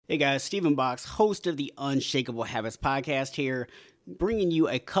Hey guys, Stephen Box, host of the Unshakable Habits podcast here, bringing you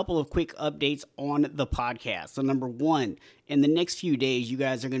a couple of quick updates on the podcast. So number one, in the next few days, you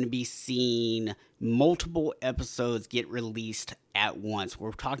guys are going to be seeing multiple episodes get released at once.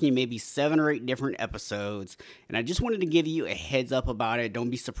 We're talking maybe 7 or 8 different episodes, and I just wanted to give you a heads up about it. Don't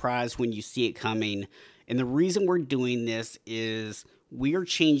be surprised when you see it coming. And the reason we're doing this is we are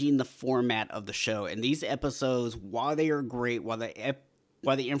changing the format of the show, and these episodes, while they are great, while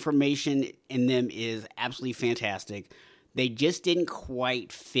the information in them is absolutely fantastic, they just didn't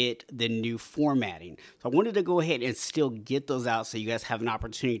quite fit the new formatting. So I wanted to go ahead and still get those out so you guys have an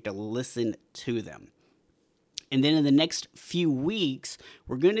opportunity to listen to them. And then in the next few weeks,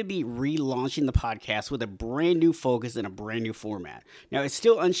 we're going to be relaunching the podcast with a brand new focus and a brand new format. Now, it's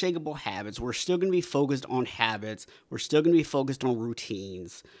still Unshakable Habits. We're still going to be focused on habits. We're still going to be focused on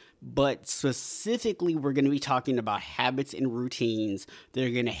routines. But specifically, we're going to be talking about habits and routines that are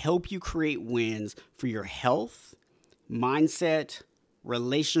going to help you create wins for your health, mindset,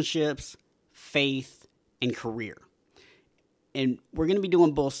 relationships, faith, and career. And we're going to be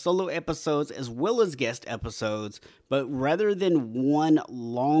doing both solo episodes as well as guest episodes, but rather than one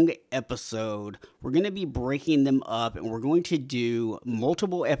long episode, we're going to be breaking them up, and we're going to do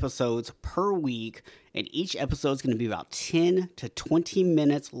multiple episodes per week, and each episode is going to be about 10 to 20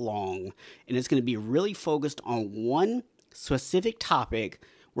 minutes long, and it's going to be really focused on one specific topic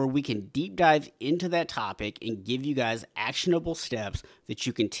where we can deep dive into that topic and give you guys actionable steps that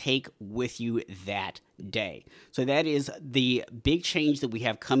you can take with you that day. So that is the big change that we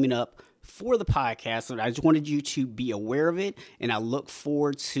have coming up for the podcast. And I just wanted you to be aware of it, and I look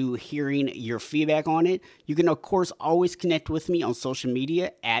forward to hearing your feedback on it. You can, of course, always connect with me on social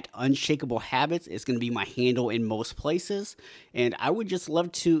media at Unshakable Habits. It's going to be my handle in most places. And I would just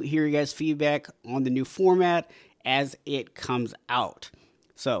love to hear you guys' feedback on the new format as it comes out.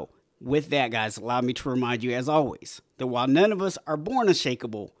 So, with that, guys, allow me to remind you, as always, that while none of us are born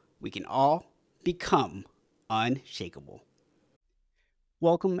unshakable, we can all become unshakable.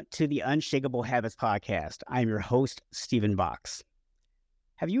 Welcome to the Unshakable Habits podcast. I'm your host, Stephen Box.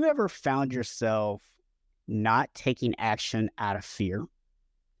 Have you ever found yourself not taking action out of fear?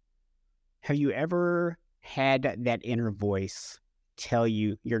 Have you ever had that inner voice tell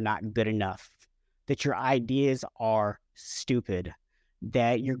you you're not good enough, that your ideas are stupid,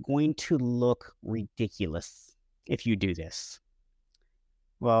 that you're going to look ridiculous if you do this?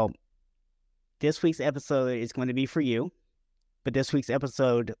 Well, this week's episode is going to be for you, but this week's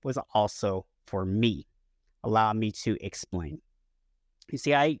episode was also for me. Allow me to explain. You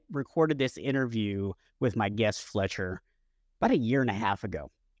see, I recorded this interview with my guest Fletcher about a year and a half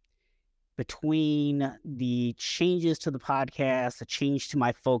ago. Between the changes to the podcast, a change to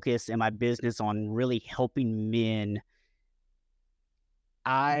my focus and my business on really helping men,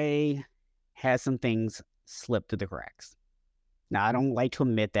 I had some things slip through the cracks. Now, I don't like to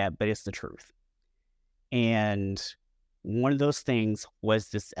admit that, but it's the truth. And one of those things was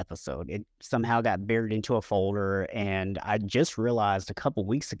this episode. It somehow got buried into a folder, and I just realized a couple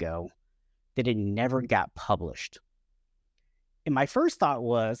weeks ago that it never got published. And my first thought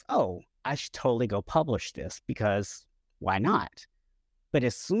was, oh, I should totally go publish this, because why not? But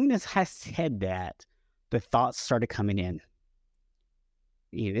as soon as I said that, the thoughts started coming in.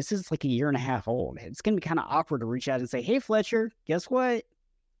 This is like a year and a half old. It's going to be kind of awkward to reach out and say, hey, Fletcher, guess what?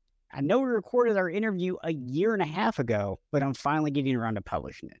 I know we recorded our interview a year and a half ago, but I'm finally getting around to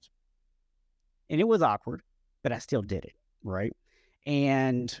publishing it. And it was awkward, but I still did it, right?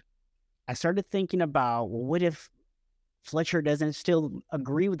 And I started thinking about, well, what if Fletcher doesn't still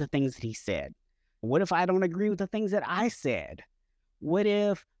agree with the things that he said? What if I don't agree with the things that I said? What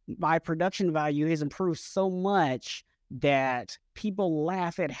if my production value has improved so much that people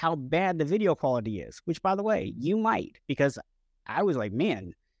laugh at how bad the video quality is? Which, by the way, you might, because I was like,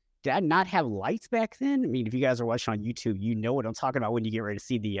 man, did I not have lights back then? I mean, if you guys are watching on YouTube, you know what I'm talking about when you get ready to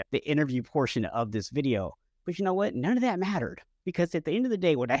see the interview portion of this video. But you know what? None of that mattered, because at the end of the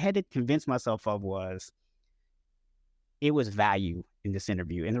day, what I had to convince myself of was it was value in this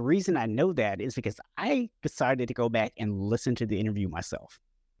interview. And the reason I know that is because I decided to go back and listen to the interview myself.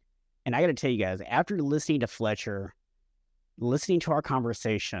 And I got to tell you guys, after listening to Fletcher, listening to our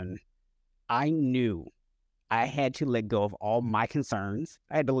conversation, I knew I had to let go of all my concerns.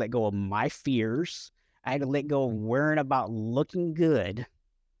 I had to let go of my fears. I had to let go of worrying about looking good.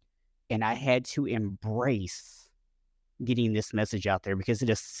 And I had to embrace getting this message out there, because it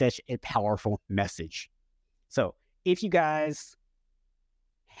is such a powerful message. So if you guys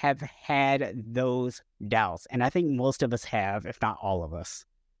have had those doubts, and I think most of us have, if not all of us,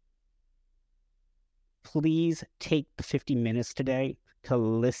 please take the 50 minutes today to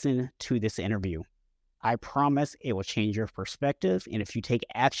listen to this interview. I promise it will change your perspective. And if you take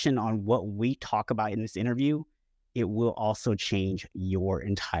action on what we talk about in this interview, it will also change your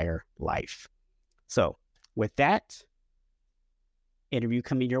entire life. So with that, interview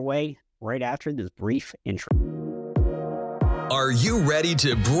coming your way right after this brief intro. Are you ready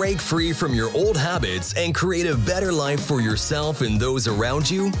to break free from your old habits and create a better life for yourself and those around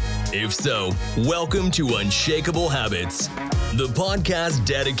you? If so, welcome to Unshakable Habits, the podcast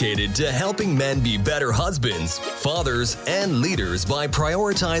dedicated to helping men be better husbands, fathers, and leaders by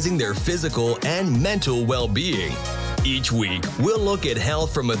prioritizing their physical and mental well-being. Each week, we'll look at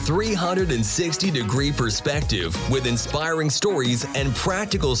health from a 360-degree perspective with inspiring stories and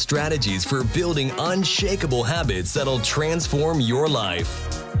practical strategies for building unshakable habits that'll transform your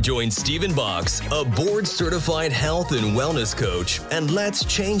life. Join Stephen Box, a board-certified health and wellness coach, and let's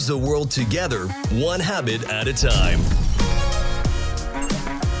change the world together, one habit at a time.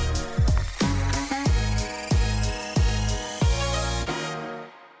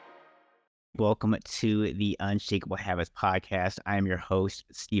 Welcome to the Unshakable Habits podcast. I am your host,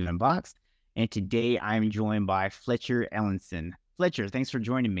 Stephen Box, and today I'm joined by Fletcher Ellingson. Fletcher, thanks for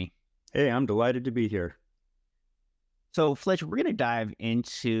joining me. Hey, I'm delighted to be here. So, Fletcher, we're going to dive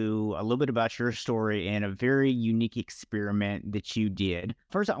into a little bit about your story and a very unique experiment that you did.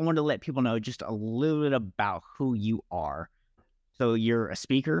 First, I want to let people know just a little bit about who you are. So, you're a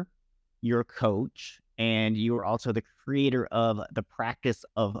speaker, you're a coach, and you're also the creator of the practice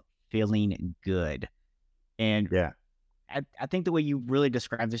of feeling good. And yeah, I think the way you really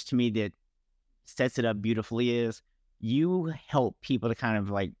describe this to me that sets it up beautifully is you help people to kind of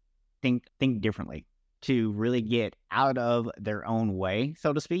like think differently, to really get out of their own way,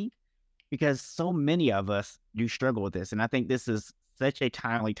 so to speak, because so many of us do struggle with this. And I think this is such a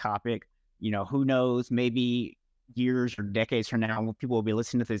timely topic. You know, who knows, maybe years or decades from now, people will be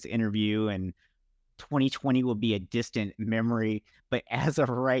listening to this interview and 2020 will be a distant memory. But as of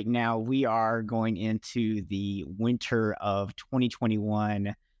right now, we are going into the winter of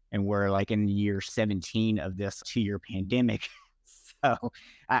 2021, and we're like in year 17 of this 2-year pandemic. So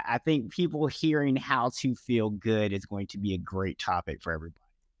I think people hearing how to feel good is going to be a great topic for everybody.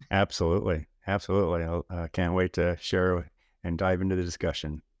 Absolutely. I can't wait to share and dive into the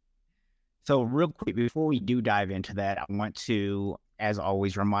discussion. So real quick, before we do dive into that, I want to, as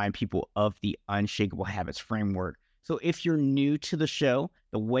always, remind people of the Unshakable Habits framework. So if you're new to the show,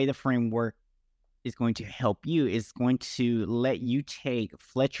 the way the framework is going to help you is going to let you take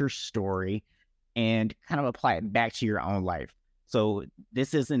Fletcher's story and kind of apply it back to your own life. So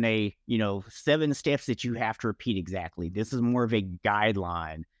this isn't a, 7 steps that you have to repeat exactly. This is more of a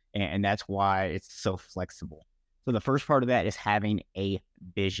guideline, and that's why it's so flexible. So the first part of that is having a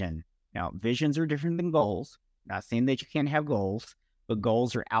vision. Now, visions are different than goals. Not saying that you can't have goals, but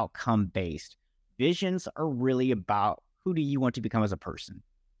goals are outcome-based. Visions are really about who do you want to become as a person?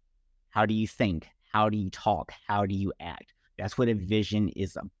 How do you think? How do you talk? How do you act? That's what a vision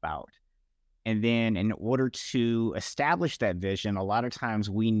is about. And then in order to establish that vision, a lot of times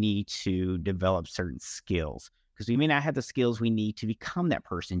we need to develop certain skills because we may not have the skills we need to become that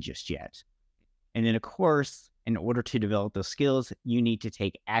person just yet. And then, of course, in order to develop those skills, you need to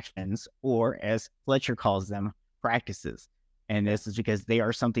take actions, or as Fletcher calls them, practices. And this is because they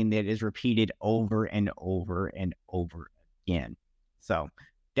are something that is repeated over and over and over again. So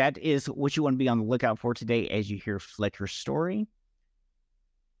that is what you want to be on the lookout for today as you hear Fletcher's story.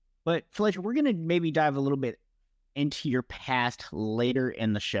 But Fletcher, we're going to maybe dive a little bit into your past later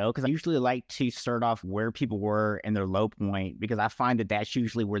in the show, because I usually like to start off where people were in their low point, because I find that that's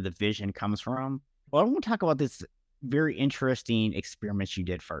usually where the vision comes from. Well, I want to talk about this very interesting experiment you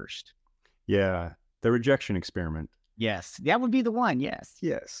did first. Yeah, the rejection experiment. Yes, that would be the one. Yes.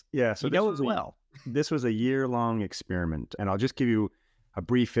 Yeah. So this was a year-long experiment, and I'll just give you a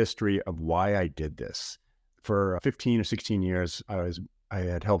brief history of why I did this. For 15 or 16 years, I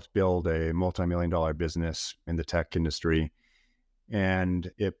had helped build a multi-million-dollar business in the tech industry,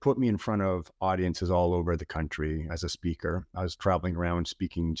 and it put me in front of audiences all over the country as a speaker. I was traveling around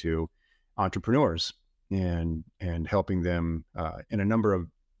speaking to entrepreneurs and helping them in a number of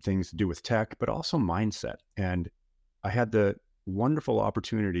things to do with tech, but also mindset. And I had the wonderful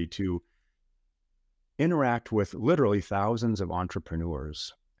opportunity to interact with literally thousands of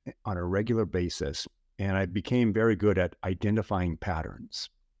entrepreneurs on a regular basis. And I became very good at identifying patterns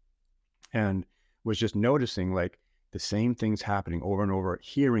and was just noticing like the same things happening over and over,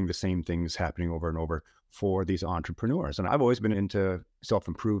 hearing the same things happening over and over for these entrepreneurs. And I've always been into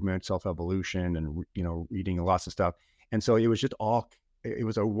self-improvement, self-evolution, and, reading lots of stuff. And so it was just it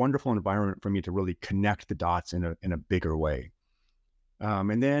was a wonderful environment for me to really connect the dots in a bigger way.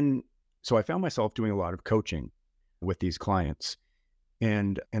 And then, so I found myself doing a lot of coaching with these clients,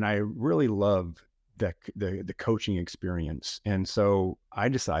 and I really love the coaching experience. And so I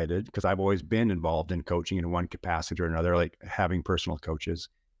decided, because I've always been involved in coaching in one capacity or another, like having personal coaches,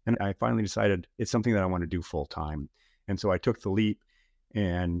 and I finally decided it's something that I want to do full time. And so I took the leap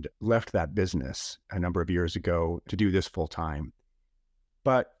and left that business a number of years ago to do this full time.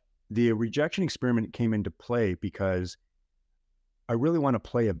 But the rejection experiment came into play because I really want to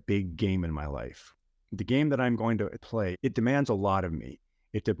play a big game in my life. The game that I'm going to play, it demands a lot of me.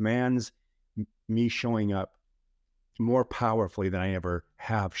 It demands me showing up more powerfully than I ever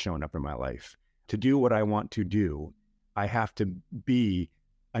have shown up in my life. To do what I want to do, I have to be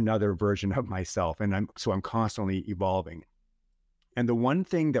another version of myself. And I'm constantly evolving. And the one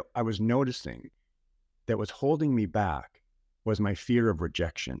thing that I was noticing that was holding me back was my fear of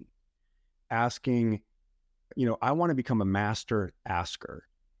rejection. Asking, I want to become a master asker.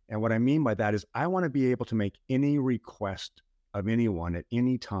 And what I mean by that is I want to be able to make any request of anyone at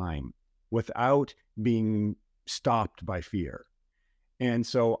any time without being stopped by fear. And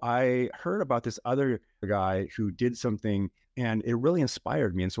so I heard about this other guy who did something, and it really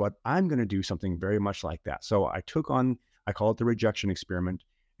inspired me. And so I'm going to do something very much like that. So I call it the rejection experiment.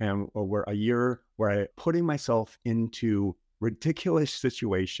 And we're a year where I putting myself into ridiculous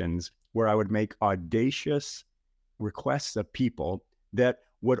situations where I would make audacious requests of people that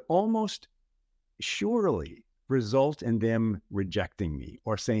would almost surely result in them rejecting me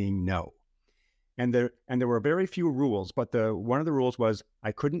or saying no. And there were very few rules, but one of the rules was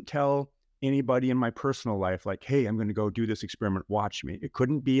I couldn't tell anybody in my personal life, like, hey, I'm going to go do this experiment, watch me. It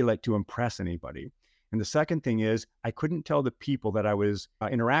couldn't be like to impress anybody. And the second thing is I couldn't tell the people that I was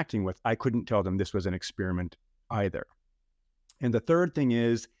interacting with, I couldn't tell them this was an experiment either. And the third thing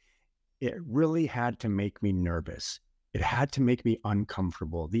is it really had to make me nervous. It had to make me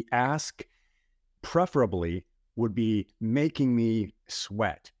uncomfortable. The ask preferably would be making me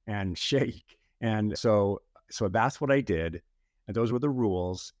sweat and shake. And so that's what I did. And those were the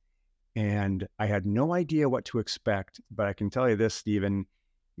rules. And I had no idea what to expect, but I can tell you this, Stephen,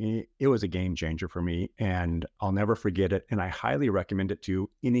 it was a game changer for me and I'll never forget it. And I highly recommend it to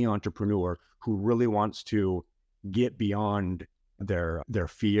any entrepreneur who really wants to get beyond their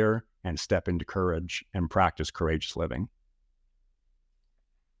fear and step into courage and practice courageous living.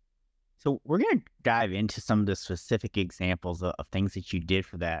 So we're going to dive into some of the specific examples of things that you did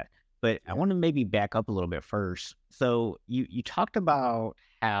for that. But I want to maybe back up a little bit first. So you talked about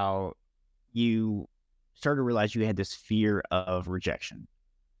how you started to realize you had this fear of rejection.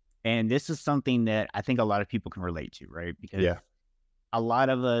 And this is something that I think a lot of people can relate to, right? Because a lot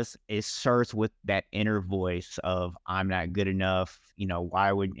of us, it starts with that inner voice of, I'm not good enough.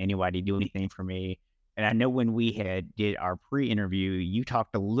 Why would anybody do anything for me? And I know when we did our pre-interview, you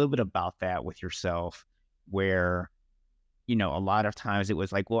talked a little bit about that with yourself, where, a lot of times it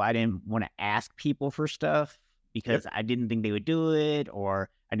was like, well, I didn't want to ask people for stuff because I didn't think they would do it, or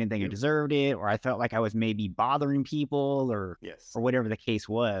I didn't think I deserved it, or I felt like I was maybe bothering people or whatever the case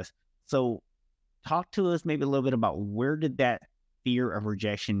was. So talk to us maybe a little bit about where did that fear of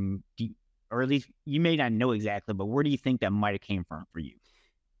rejection, or at least you may not know exactly, but where do you think that might have came from for you?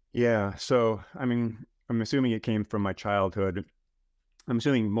 Yeah. So, I'm assuming it came from my childhood. I'm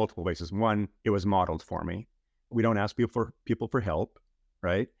assuming multiple places. One, it was modeled for me. We don't ask people for help,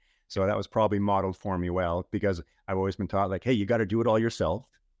 right? So that was probably modeled for me well, because I've always been taught like, hey, you got to do it all yourself.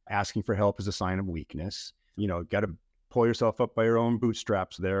 Asking for help is a sign of weakness. Got to pull yourself up by your own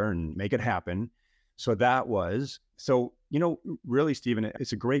bootstraps there and make it happen. So really, Stephen,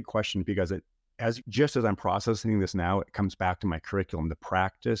 it's a great question, because just as I'm processing this now, it comes back to my curriculum, the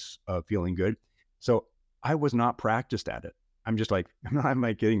practice of feeling good. So I was not practiced at it. I'm just like, I'm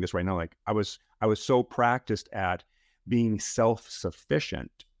like getting this right now. Like I was so practiced at being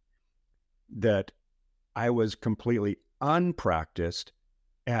self-sufficient that I was completely unpracticed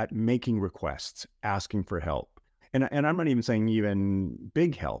at making requests, asking for help. And I'm not even saying even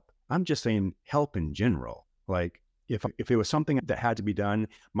big help. I'm just saying help in general. Like if it was something that had to be done,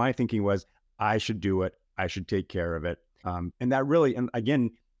 my thinking was I should do it. I should take care of it. And that really, and again,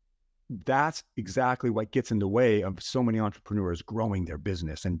 that's exactly what gets in the way of so many entrepreneurs growing their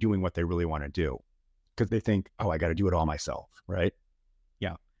business and doing what they really want to do, because they think, oh, I got to do it all myself, right?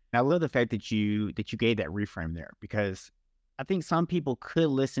 Yeah. And I love the fact that you gave that reframe there, because I think some people could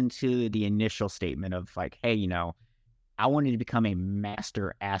listen to the initial statement of like, hey, I wanted to become a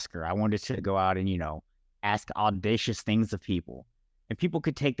master asker. I wanted to go out and, ask audacious things of people. And people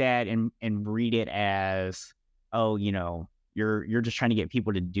could take that and read it as, oh, you're just trying to get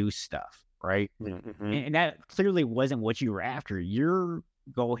people to do stuff. right? Mm-hmm. And that clearly wasn't what you were after. Your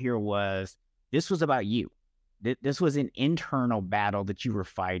goal here was, this was about you. This was an internal battle that you were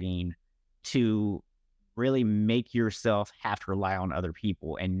fighting to really make yourself have to rely on other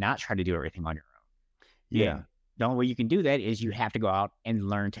people and not try to do everything on your own. Yeah, And the only way you can do that is you have to go out and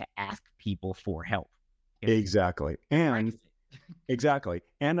learn to ask people for help. exactly. And Practice it. exactly.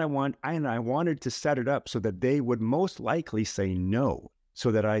 And I wanted to set it up so that they would most likely say no,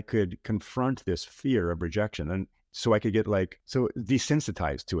 so that I could confront this fear of rejection. And so I could get so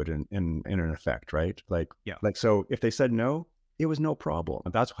desensitized to it in an effect, right? Yeah. So if they said no, it was no problem.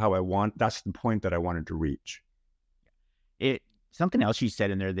 That's the point that I wanted to reach. Something else you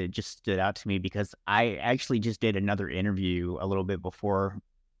said in there that just stood out to me, because I actually just did another interview a little bit before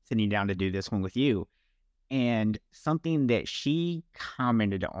sitting down to do this one with you. And something that she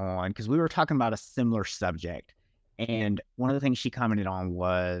commented on, because we were talking about a similar subject. And one of the things she commented on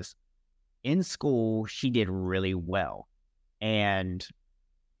was, in school, she did really well. And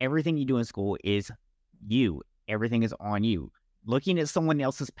everything you do in school is you. Everything is on you. Looking at someone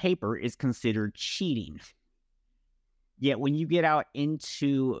else's paper is considered cheating. Yet when you get out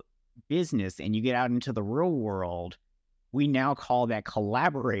into business and you get out into the real world, we now call that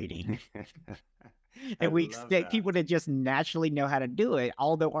collaborating. And we expect people to just naturally know how to do it.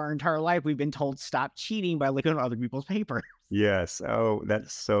 Although our entire life we've been told stop cheating by looking at other people's papers. Yes. Oh,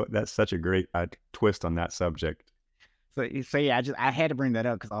 that's such a great twist on that subject. So yeah, I had to bring that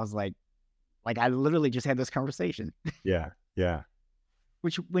up because I was like I literally just had this conversation. Yeah. Yeah.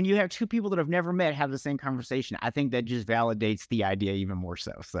 Which, when you have two people that have never met have the same conversation, I think that just validates the idea even more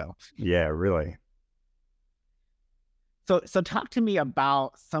so. So yeah, really. So talk to me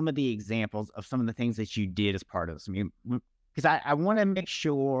about some of the examples of some of the things that you did as part of this. I mean, because I want to make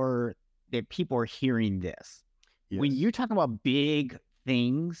sure that people are hearing this. Yes. When you talk about big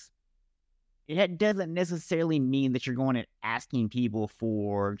things, it doesn't necessarily mean that you're going and asking people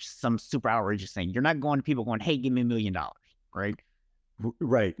for some super outrageous thing. You're not going to people going, hey, give me $1 million, right?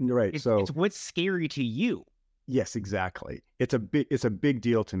 Right. It's what's scary to you. Yes, exactly. It's a big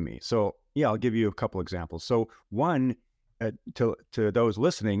deal to me. So yeah, I'll give you a couple examples. So one, to those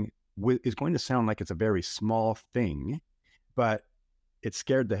listening, is going to sound like it's a very small thing, but it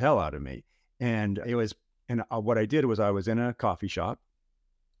scared the hell out of me. And what I did was, I was in a coffee shop,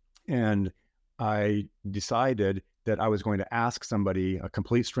 and I decided that I was going to ask somebody, a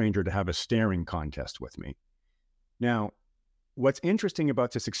complete stranger, to have a staring contest with me. Now, what's interesting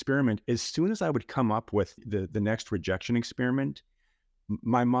about this experiment is, as soon as I would come up with the next rejection experiment,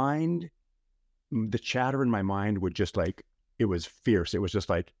 my mind, the chatter in my mind would just it was fierce. It was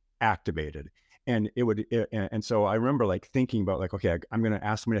just activated. And and so I remember thinking about okay, I'm going to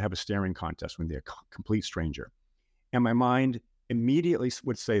ask somebody to have a staring contest with a complete stranger. And my mind immediately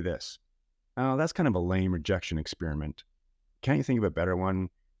would say this: oh, that's kind of a lame rejection experiment. Can't you think of a better one?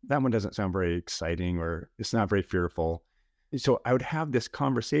 That one doesn't sound very exciting, or it's not very fearful. So I would have this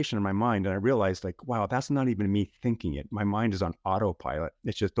conversation in my mind, and I realized wow, that's not even me thinking it. My mind is on autopilot.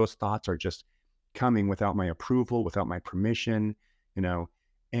 It's just, those thoughts are just coming without my approval, without my permission,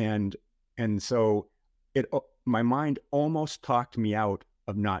 and so my mind almost talked me out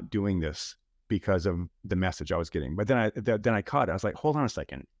of not doing this because of the message I was getting. But then I caught it. I was like, hold on a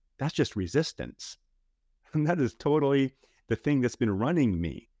second. That's just resistance. And that is totally the thing that's been running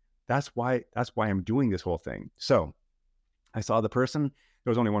me. That's why I'm doing this whole thing. So I saw the person.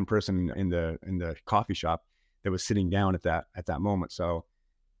 There was only one person in the coffee shop that was sitting down at that moment. So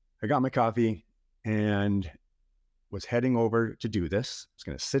I got my coffee and was heading over to do this. I was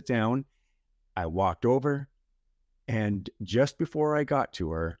going to sit down. I walked over, and just before I got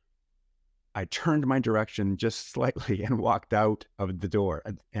to her, I turned my direction just slightly and walked out of the door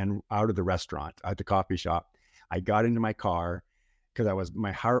and out of the restaurant, at the coffee shop. I got into my car because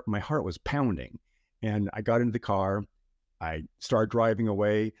my heart was pounding, and I got into the car. I started driving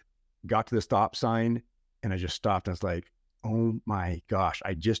away, got to the stop sign, and I just stopped. I was like, oh my gosh,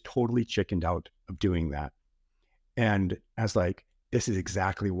 I just totally chickened out of doing that. And I was like, this is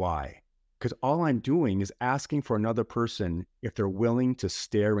exactly why. Because all I'm doing is asking for another person if they're willing to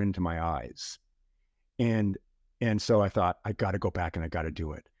stare into my eyes. And so I thought, I got to go back and I got to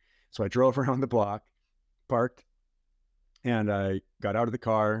do it. So I drove around the block, parked, and I got out of the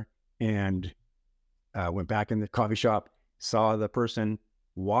car and went back in the coffee shop, saw the person,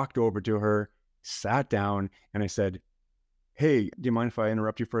 walked over to her, sat down, and I said, hey, do you mind if I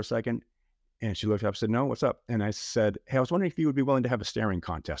interrupt you for a second? And she looked up and said, no, what's up? And I said, hey, I was wondering if you would be willing to have a staring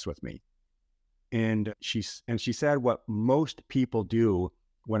contest with me. And she said what most people do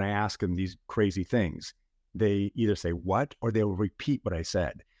when I ask them these crazy things. They either say what, or they will repeat what I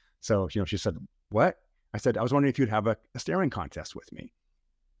said. So, she said, what? I said, I was wondering if you'd have a staring contest with me.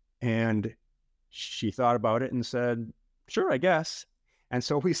 And she thought about it and said, sure, I guess. And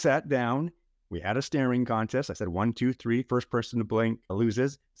so we sat down, we had a staring contest. I said, 1, 2, 3, first person to blink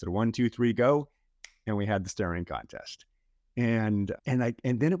loses. I said, 1, 2, 3, go. And we had the staring contest. And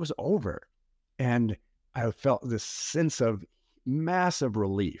then it was over. And I felt this sense of massive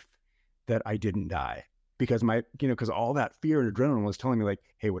relief that I didn't die, because because all that fear and adrenaline was telling me, like,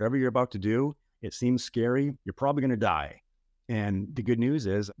 hey, whatever you're about to do, it seems scary. You're probably going to die. And the good news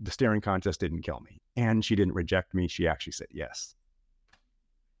is the staring contest didn't kill me, and she didn't reject me. She actually said yes.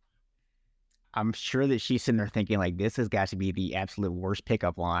 I'm sure that she's sitting there thinking, like, this has got to be the absolute worst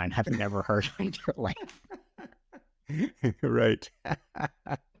pickup line I've never heard in your life. Right.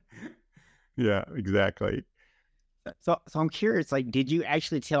 Yeah, exactly. So I'm curious, like, did you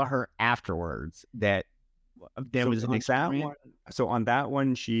actually tell her afterwards that there was an experiment? So on that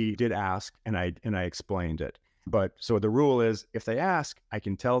one, she did ask, and I explained it. But so the rule is, if they ask, I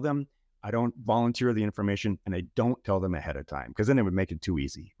can tell them. I don't volunteer the information, and I don't tell them ahead of time, because then it would make it too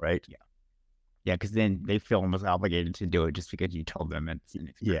easy, right? Yeah, because then they feel almost obligated to do it just because you told them it's an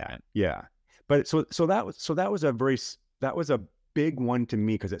experiment. Yeah. But so that was a big one to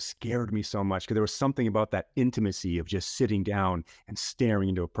me, because it scared me so much, because there was something about that intimacy of just sitting down and staring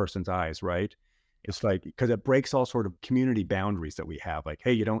into a person's eyes, right? It's like, because it breaks all sort of community boundaries that we have. Like,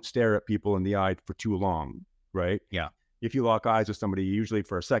 hey, you don't stare at people in the eye for too long, right? Yeah. If you lock eyes with somebody, usually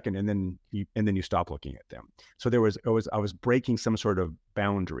for a second, and then you stop looking at them. So I was breaking some sort of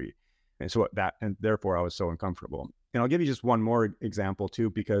boundary, and therefore I was so uncomfortable. And I'll give you just one more example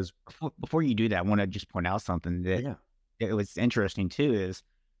too, because before you do that, I want to just point out something that it was interesting too, is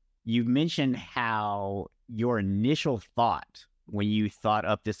you mentioned how your initial thought when you thought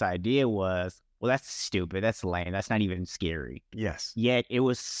up this idea was, well, that's stupid. That's lame. That's not even scary. Yes. Yet it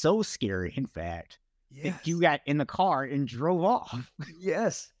was so scary, in fact, that you got in the car and drove off.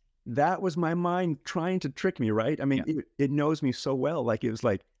 Yes. That was my mind trying to trick me, right? I mean, it knows me so well. Like, it was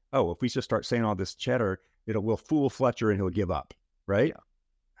like, oh, if we just start saying all this cheddar, we'll fool Fletcher and he'll give up, right? Yeah.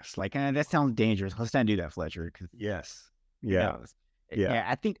 It's like, that sounds dangerous. Let's not do that, Fletcher. Yes. Yeah.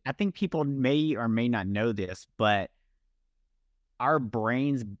 I think people may or may not know this, but our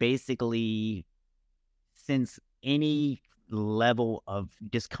brains basically sense any level of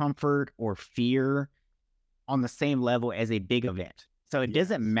discomfort or fear on the same level as a big event. So it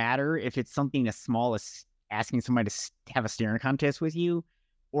doesn't matter if it's something as small as asking somebody to have a staring contest with you,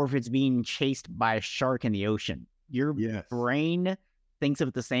 or if it's being chased by a shark in the ocean. Your brain thinks of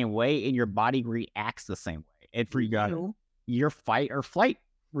it the same way, and your body reacts the same way. And for you, your fight or flight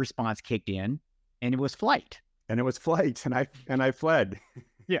response kicked in, and it was flight. And I fled.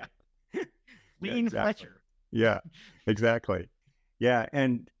 Yeah. Lean Fletcher. Yeah, exactly. Yeah.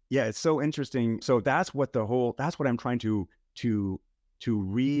 And yeah, it's so interesting. So that's what I'm trying to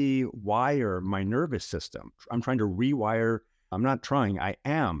rewire my nervous system. I'm trying to rewire. I'm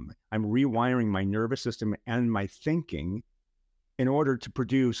rewiring my nervous system and my thinking in order to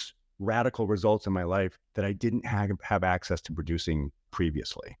produce radical results in my life that I didn't have access to producing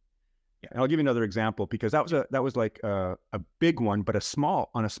previously. Yeah. And I'll give you another example, because that was like a big one, but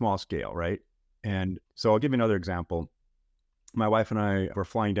on a small scale, right? And so I'll give you another example. My wife and I were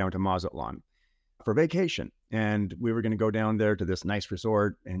flying down to Mazatlan for vacation, and we were going to go down there to this nice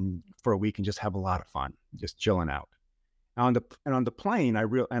resort and for a week and just have a lot of fun, just chilling out. On the plane, I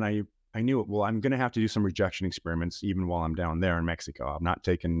knew, well, I'm going to have to do some rejection experiments even while I'm down there in Mexico. I'm not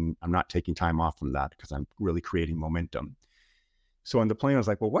taking time off from that, because I'm really creating momentum. So on the plane, I was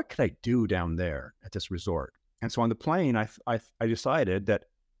like, well, what could I do down there at this resort? And so on the plane, I decided that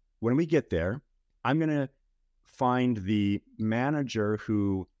when we get there, I'm going to find the manager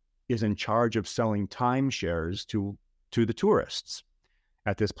who is in charge of selling timeshares to the tourists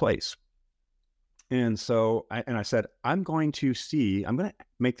at this place. And so I said, I'm going to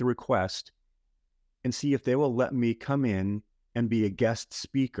make the request and see if they will let me come in and be a guest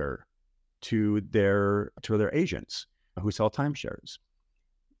speaker to their agents who sell timeshares.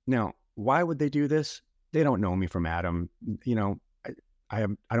 Now, why would they do this? They don't know me from Adam. I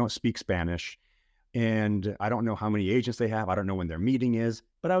don't speak Spanish, and I don't know how many agents they have. I don't know when their meeting is,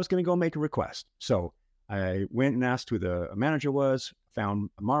 but I was going to go make a request. So I went and asked who the manager was, found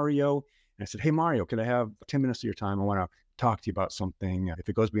Mario, and I said, hey, Mario, can I have 10 minutes of your time? I want to talk to you about something. If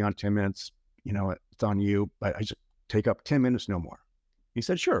it goes beyond 10 minutes, it's on you, but I just take up 10 minutes, no more. He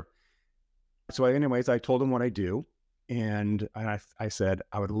said, sure. So anyways, I told him what I do. And I said,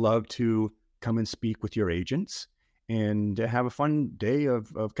 I would love to come and speak with your agents and have a fun day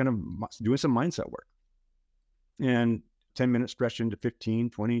of kind of doing some mindset work. And 10-minute stretch into 15,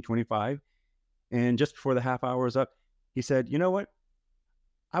 20, 25. And just before the half hour was up, he said, you know what?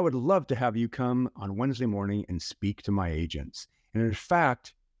 I would love to have you come on Wednesday morning and speak to my agents. And in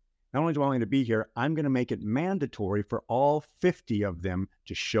fact, not only do I want you to be here, I'm going to make it mandatory for all 50 of them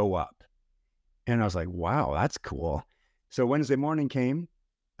to show up. And I was like, wow, that's cool. So Wednesday morning came.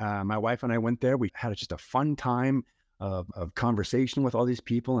 My wife and I went there. We had just a fun time of conversation with all these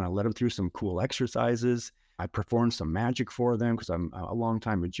people, and I led them through some cool exercises. I performed some magic for them because I'm a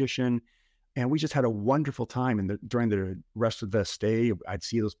longtime magician. And we just had a wonderful time. And during the rest of the stay, I'd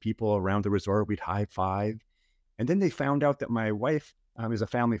see those people around the resort. We'd high five. And then they found out that my wife is a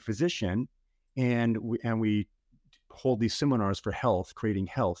family physician, and we hold these seminars for health, creating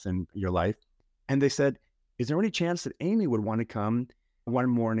health in your life. And they said, is there any chance that Amy would want to come one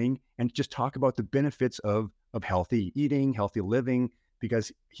morning and just talk about the benefits of healthy eating, healthy living,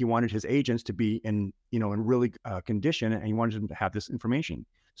 because he wanted his agents to be in really condition, and he wanted them to have this information.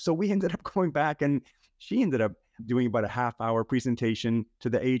 So we ended up going back, and she ended up doing about a half-hour presentation to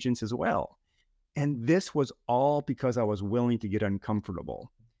the agents as well. And this was all because I was willing to get uncomfortable.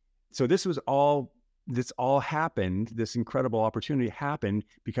 So this all happened, this incredible opportunity happened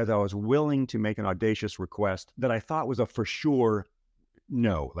because I was willing to make an audacious request that I thought was a for sure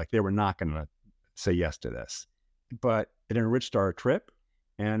no, like they were not going to say yes to this. But it enriched our trip,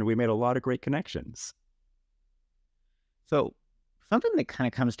 and we made a lot of great connections. So something that kind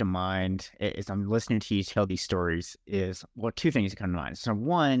of comes to mind as I'm listening to you tell these stories is, well, two things that come to mind. So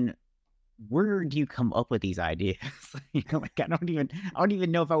one, where do you come up with these ideas? I don't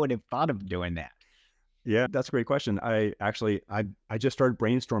even know if I would have thought of doing that. Yeah, that's a great question. I just started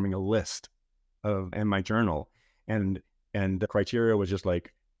brainstorming a list in my journal, and the criteria was just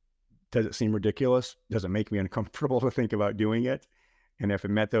like, does it seem ridiculous? Does it make me uncomfortable to think about doing it? And if it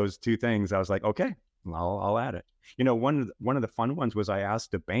met those two things, I was like, okay, I'll add it. One of the fun ones was I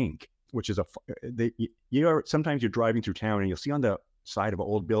asked a bank, which is sometimes you're driving through town and you'll see on the side of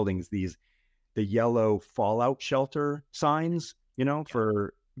old buildings the yellow fallout shelter signs,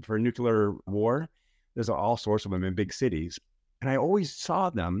 for nuclear war. There's all sorts of them in big cities. And I always saw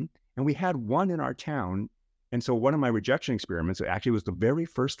them, and we had one in our town. And so one of my rejection experiments, actually was the very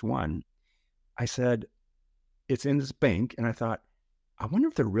first one, I said, it's in this bank. And I thought, I wonder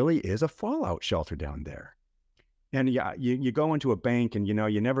if there really is a fallout shelter down there. And yeah, you go into a bank and,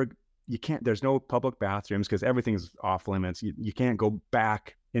 you can't, there's no public bathrooms because everything's off limits. You can't go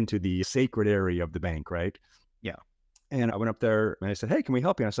back into the sacred area of the bank, right? Yeah. And I went up there and I said, hey, can we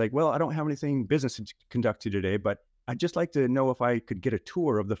help you? And I was like, well, I don't have anything business to conduct today, but I'd just like to know if I could get a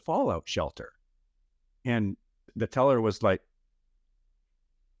tour of the fallout shelter. And the teller was like,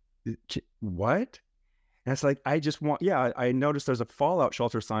 what? And it's like, I noticed there's a fallout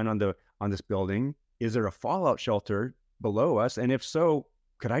shelter sign on this building. Is there a fallout shelter below us? And if so,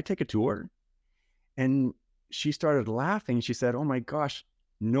 could I take a tour? And she started laughing. She said, oh my gosh,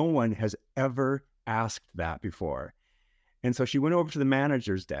 no one has ever asked that before. And so she went over to the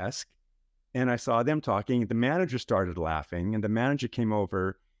manager's desk, and I saw them talking. The manager started laughing, and the manager came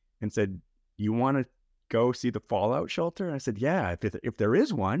over and said, you want to go see the fallout shelter? And I said, yeah, if there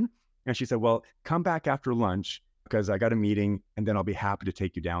is one. And she said, well, come back after lunch because I got a meeting, and then I'll be happy to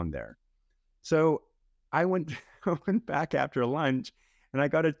take you down there. So I went back after lunch, and I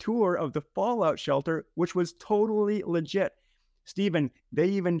got a tour of the fallout shelter, which was totally legit. Stephen, they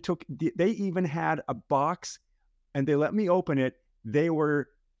even had a box, and they let me open it. They were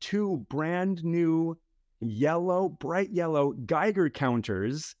two brand new bright yellow Geiger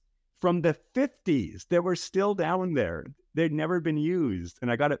counters from the 50s. They were still down there. They'd never been used.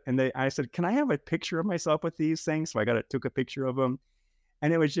 And I got it. And I said, can I have a picture of myself with these things? So took a picture of them.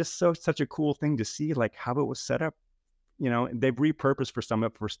 And it was just such a cool thing to see, like how it was set up. They've repurposed for some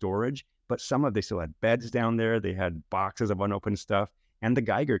of it for storage, but they still had beds down there. They had boxes of unopened stuff and the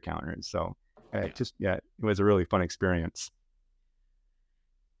Geiger counters. So it was a really fun experience.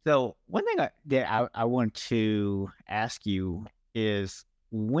 So one thing that I want to ask you is,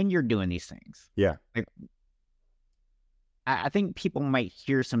 when you're doing these things, yeah, like, I think people might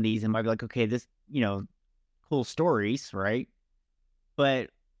hear some of these and might be like, okay, this, cool stories, right? But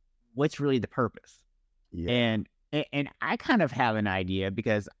what's really the purpose? Yeah. And I kind of have an idea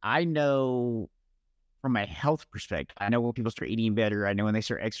because I know from a health perspective, I know when people start eating better, I know when they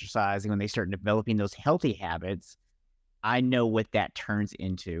start exercising, when they start developing those healthy habits, I know what that turns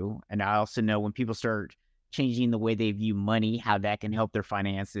into. And I also know when people start changing the way they view money, how that can help their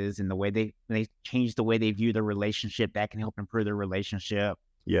finances, and the way they change the way they view their relationship, that can help improve their relationship.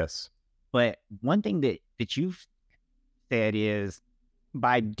 Yes. But one thing that you've said is,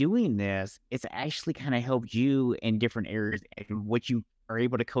 by doing this, it's actually kind of helped you in different areas, and what you are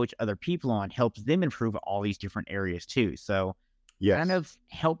able to coach other people on helps them improve all these different areas too. So kind Yes. of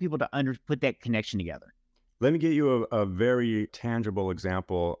help people to put that connection together. Let me give you a very tangible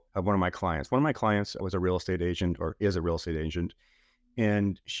example of one of my clients. One of my clients was a real estate agent, or is a real estate agent,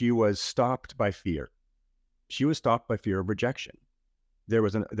 and she was stopped by fear. She was stopped by fear of rejection. There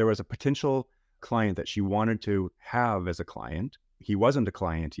was a potential client that she wanted to have as a client. He wasn't a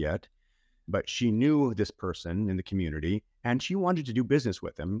client yet, but she knew this person in the community and she wanted to do business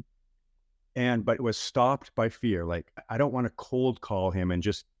with him. But was stopped by fear. Like, I don't want to cold call him and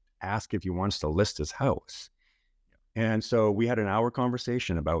just ask if he wants to list his house. And so we had an hour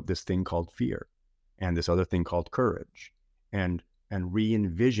conversation about this thing called fear and this other thing called courage, and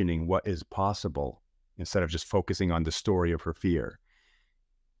re-envisioning what is possible instead of just focusing on the story of her fear.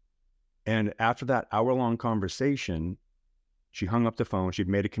 And after that hour-long conversation, she hung up the phone. She'd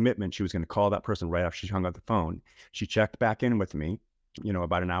made a commitment. She was going to call that person right after she hung up the phone. She checked back in with me,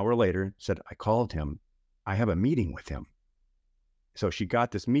 about an hour later, said, I called him. I have a meeting with him. So she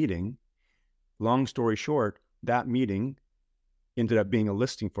got this meeting. Long story short, that meeting ended up being a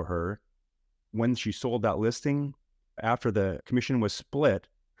listing for her. When she sold that listing, after the commission was split,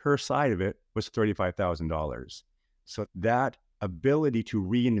 her side of it was $35,000. So that ability to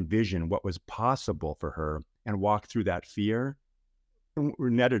re-envision what was possible for her and walk through that fear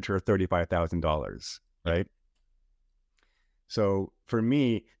netted her $35,000, right? So for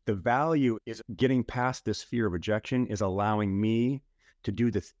me, the value is getting past this fear of rejection is allowing me to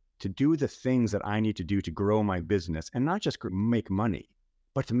do the things that I need to do to grow my business, and not just make money,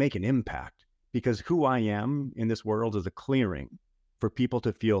 but to make an impact. Because who I am in this world is a clearing for people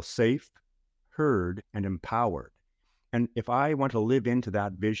to feel safe, heard, and empowered. And if I want to live into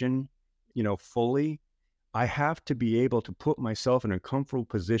that vision, fully, I have to be able to put myself in uncomfortable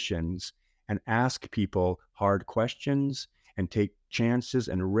positions and ask people hard questions and take chances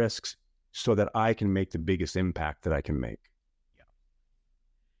and risks so that I can make the biggest impact that I can make.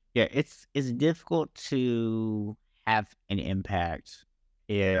 Yeah, it's difficult to have an impact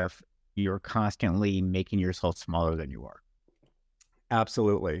if you're constantly making yourself smaller than you are.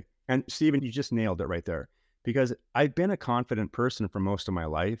 Absolutely. And Stephen, you just nailed it right there, because I've been a confident person for most of my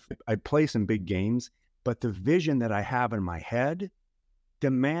life. I play some big games, but the vision that I have in my head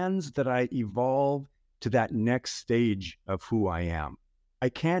demands that I evolve to that next stage of who I am. I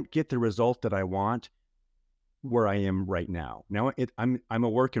can't get the result that I want where I am right now. Now I'm a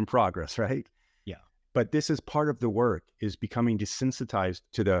work in progress, right? Yeah. But this is part of the work, is becoming desensitized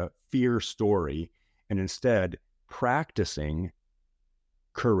to the fear story and instead practicing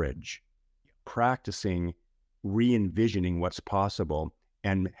courage, practicing re-envisioning what's possible,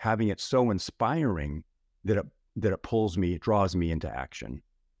 and having it so inspiring that it draws me into action.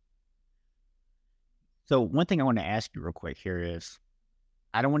 So one thing I want to ask you real quick here is,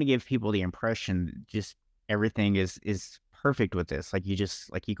 I don't want to give people the impression that just everything is perfect with this. Like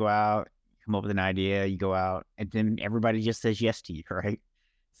you go out, come up with an idea, you go out, and then everybody just says yes to you, right?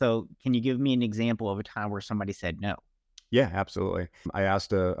 So can you give me an example of a time where somebody said no? Yeah, absolutely. I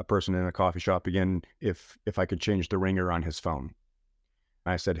asked a person in a coffee shop again if I could change the ringer on his phone.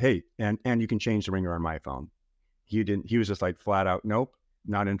 I said, hey, and you can change the ringer on my phone. He was just like flat out, nope,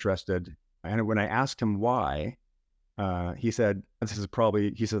 not interested. And when I asked him why, he said, I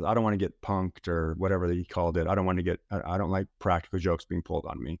don't want to get punked, or whatever he called it. I don't like practical jokes being pulled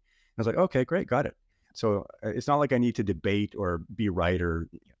on me. I was like, okay, great, got it. So it's not like I need to debate or be right, or,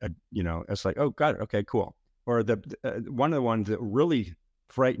 it's like, oh, got it. Okay, cool. Or one of the ones that really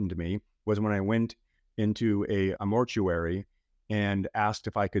frightened me was when I went into a mortuary and asked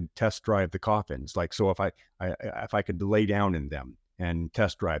if I could test drive the coffins. Like, so if I could lay down in them and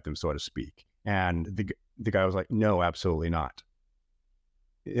test drive them, so to speak. And the guy was like, no, absolutely not.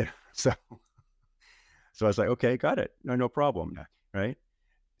 Yeah. So I was like, okay, got it. No problem. Yeah. Right.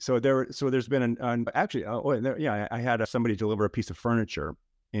 So there's been I had somebody deliver a piece of furniture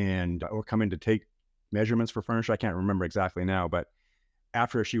or come in to take measurements for furniture. I can't remember exactly now, but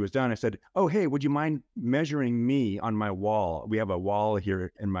after she was done, I said, oh, hey, would you mind measuring me on my wall? We have a wall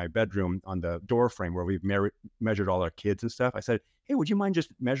here in my bedroom on the door frame where we've measured all our kids and stuff. I said, hey, would you mind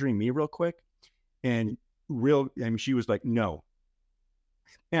just measuring me real quick? And she was like, no.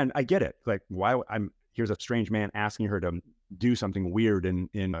 And I get it. Like, here's a strange man asking her to do something weird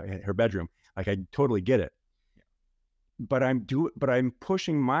in her bedroom. Like, I totally get it. But I'm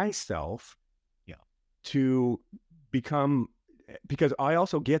pushing myself to become, because I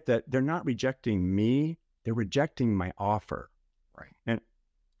also get that they're not rejecting me, they're rejecting my offer. Right.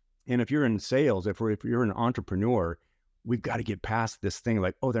 And if you're in sales, if you're an entrepreneur, we've got to get past this thing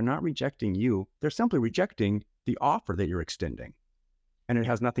like, oh, they're not rejecting you. They're simply rejecting the offer that you're extending. And it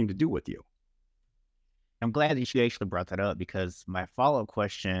has nothing to do with you. I'm glad that you actually brought that up, because my follow-up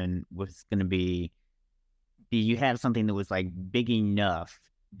question was going to be, do you have something that was like big enough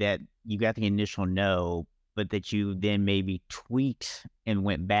that you got the initial no, but that you then maybe tweaked and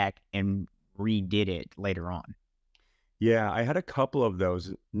went back and redid it later on? Yeah, I had a couple of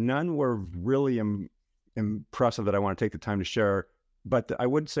those. None were really impressive that I want to take the time to share. But I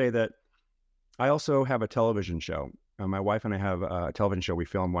would say that I also have a television show. My wife and I have a television show we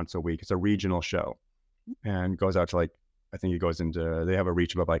film once a week. It's a regional show and goes out to like, I think it goes into, they have a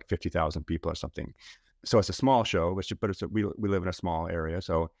reach of about like 50,000 people or something. So it's a small show, we live in a small area.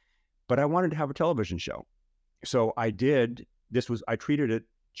 So, but I wanted to have a television show. So I treated it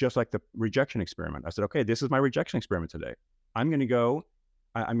just like the rejection experiment. I said, okay, this is my rejection experiment today. I'm going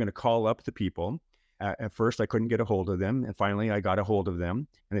to call up the people. At first I couldn't get a hold of them. And finally I got a hold of them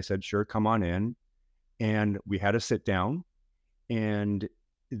and they said, sure, come on in. And we had a sit down, and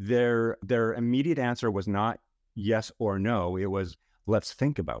their immediate answer was not yes or no. It was, let's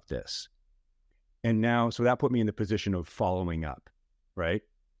think about this. And now, so that put me in the position of following up, right?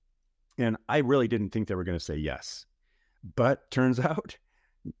 And I really didn't think they were going to say yes. But turns out,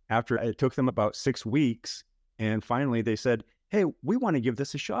 after it took them about 6 weeks, and finally they said, hey, we want to give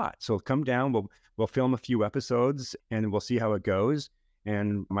this a shot. So come down, we'll film a few episodes and we'll see how it goes.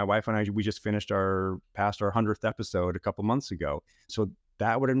 And my wife and I, we just passed our 100th episode a couple months ago. So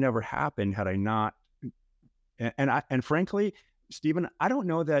that would have never happened had I not. And frankly, Stephen, I don't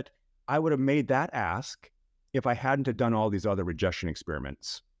know that I would have made that ask if I hadn't have done all these other rejection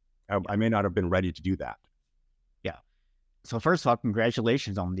experiments. I may not have been ready to do that. Yeah. So first of all,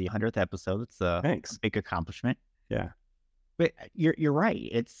 congratulations on the 100th episode. It's Thanks. a big accomplishment. Yeah. But you're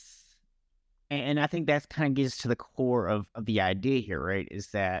right. And I think that kind of gets to the core of the idea here, right? Is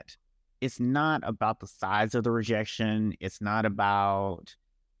that it's not about the size of the rejection. It's not about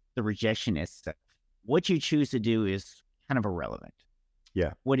the rejection itself. What you choose to do is kind of irrelevant.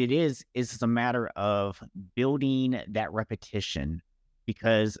 Yeah. What it is it's a matter of building that repetition,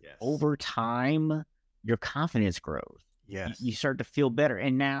 because over time, your confidence grows. Yes. You start to feel better.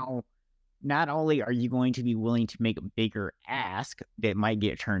 And now, not only are you going to be willing to make a bigger ask that might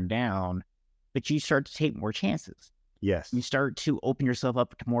get turned down, but you start to take more chances. Yes. You start to open yourself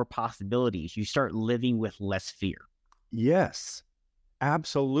up to more possibilities. You start living with less fear. Yes,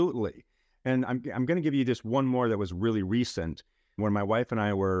 absolutely. And I'm going to give you just one more that was really recent. When my wife and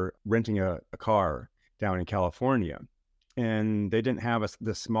I were renting a car down in California, and they didn't have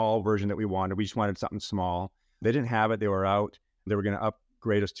the small version that we wanted. We just wanted something small. They didn't have it. They were out. They were going to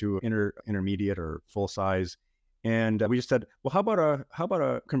upgrade us to intermediate or full size. And we just said, well, how about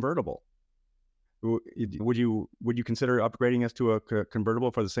a convertible? Would you consider upgrading us to a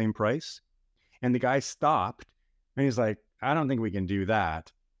convertible for the same price? And the guy stopped and he's like, I don't think we can do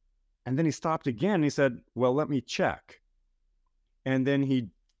that. And then he stopped again and he said, well, let me check. And then he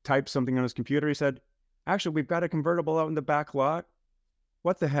typed something on his computer. He said, actually, we've got a convertible out in the back lot.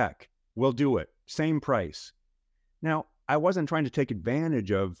 What the heck? We'll do it. Same price. Now, I wasn't trying to take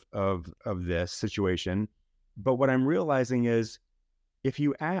advantage of this situation, but what I'm realizing is if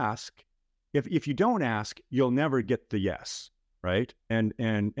you don't ask, you'll never get the yes, right? And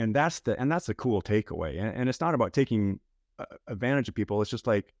that's the cool takeaway. And it's not about taking advantage of people. It's just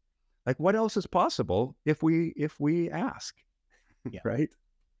like what else is possible if we ask, Yeah. right?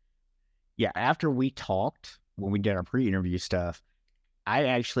 Yeah. After we talked, when we did our pre-interview stuff, I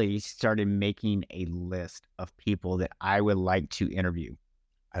actually started making a list of people that I would like to interview.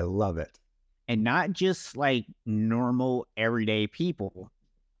 I love it. And not just like normal everyday people,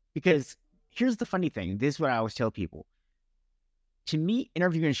 because here's the funny thing. This is what I always tell people. To me,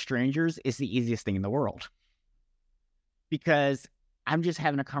 interviewing strangers is the easiest thing in the world, because I'm just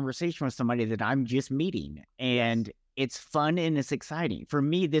having a conversation with somebody that I'm just meeting, and it's fun and it's exciting. For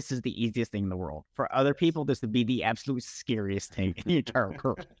me, this is the easiest thing in the world. For other people, this would be the absolute scariest thing in the entire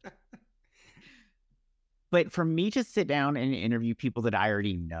world. But for me to sit down and interview people that I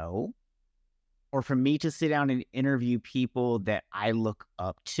already know, or for me to sit down and interview people that I look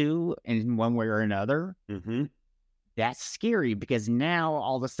up to in one way or another, that's scary, because now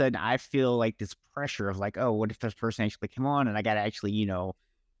all of a sudden I feel like this pressure of like, oh, what if this person actually come on and I got to actually,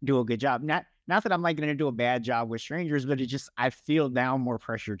 do a good job. Not that I'm like going to do a bad job with strangers, but I feel now more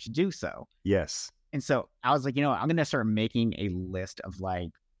pressure to do so. Yes. And so I was like, I'm going to start making a list of like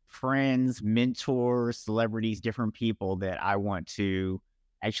friends, mentors, celebrities, different people that I want to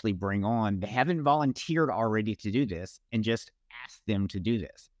actually bring on. They haven't volunteered already to do this, and just ask them to do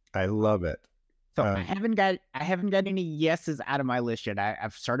this. I love it. So I haven't got any yeses out of my list yet.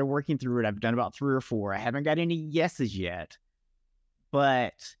 I've started working through it. I've done about 3 or 4. I haven't got any yeses yet.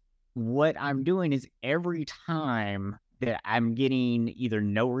 But what I'm doing is every time that I'm getting either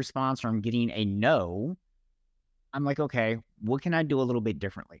no response or I'm getting a no, I'm like, okay, what can I do a little bit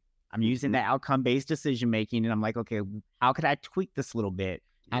differently? I'm using the outcome-based decision making, and I'm like, okay, how could I tweak this a little bit?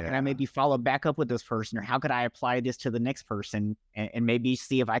 How can I maybe follow back up with this person, or how could I apply this to the next person and maybe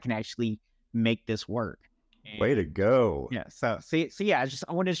see if I can actually make this work? Way to go. Yeah. So yeah,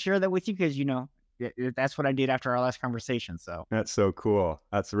 I wanted to share that with you because, that's what I did after our last conversation. So That's so cool.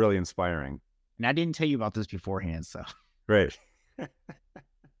 That's really inspiring. and I didn't tell you about this beforehand. So Great.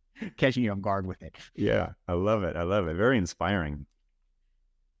 catching you off guard with it. Yeah, I love it. I love it. Very inspiring.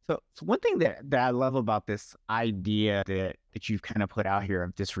 So one thing that I love about this idea that you've kind of put out here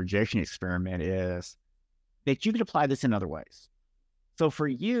of this rejection experiment is that you could apply this in other ways. So for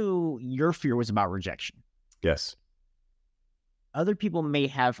you, your fear was about rejection. Yes. Other people may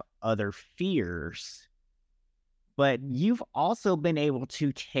have other fears, but you've also been able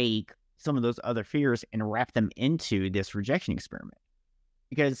to take some of those other fears and wrap them into this rejection experiment.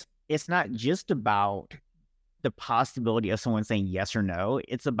 Because it's not just about the possibility of someone saying yes or no.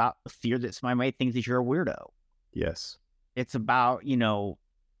 It's about the fear that somebody might think that you're a weirdo. Yes. It's about,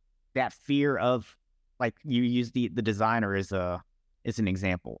 that fear of, like, you use the designer as an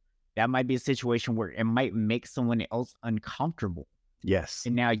example. That might be a situation where it might make someone else uncomfortable. Yes.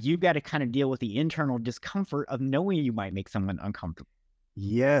 And now you've got to kind of deal with the internal discomfort of knowing you might make someone uncomfortable.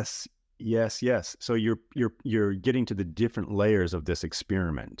 Yes. Yes. Yes. So you're getting to the different layers of this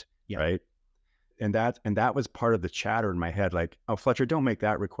experiment, right? And that was part of the chatter in my head, like, oh, Fletcher, don't make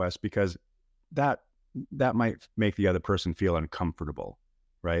that request because that might make the other person feel uncomfortable,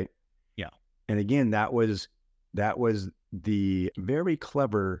 right? Yeah. And again, that was the very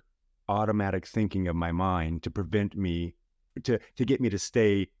clever automatic thinking of my mind to prevent me to get me to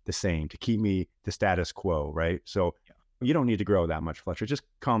stay the same, to keep me the status quo, right? So you don't need to grow that much, Fletcher. Just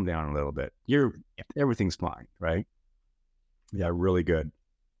calm down a little bit. Everything's fine, right? Yeah, really good.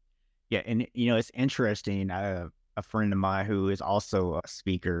 Yeah, and it's interesting. A friend of mine who is also a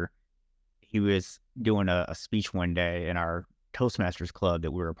speaker, he was doing a speech one day in our Toastmasters club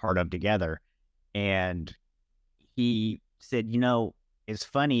that we were a part of together, and he said, it's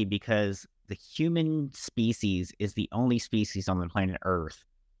funny because the human species is the only species on the planet Earth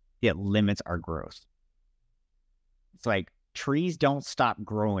that limits our growth. It's like trees don't stop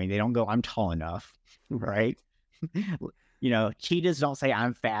growing; they don't go, "I'm tall enough," right? Cheetahs don't say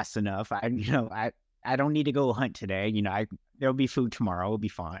I'm fast enough. I don't need to go hunt today. There'll be food tomorrow. It'll be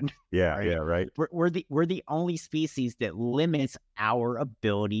fine. Yeah. Right? Yeah. Right. We're the only species that limits our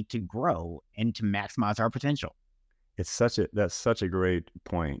ability to grow and to maximize our potential. That's such a great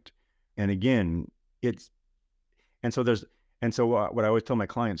point. And again, so what I always tell my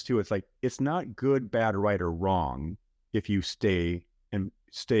clients too, it's like, it's not good, bad, right, or wrong if you stay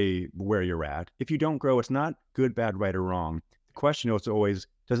where you're at. If you don't grow, it's not good, bad, right, or wrong. The question is always,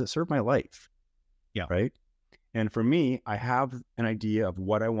 does it serve my life? Yeah. Right. And for me, I have an idea of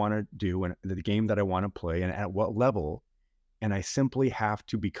what I want to do and the game that I want to play and at what level. And I simply have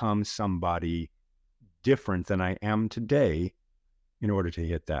to become somebody different than I am today in order to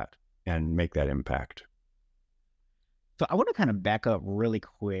hit that and make that impact. So I want to kind of back up really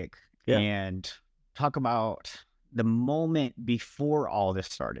quick and talk about the moment before all this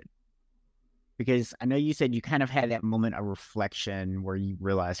started. Because I know you said you kind of had that moment of reflection where you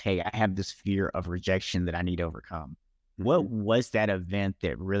realized, hey, I have this fear of rejection that I need to overcome. Mm-hmm. What was that event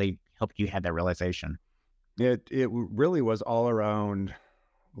that really helped you have that realization? It really was all around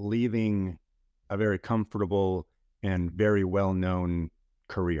leaving a very comfortable and very well-known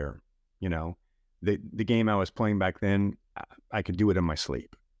career. The game I was playing back then, I could do it in my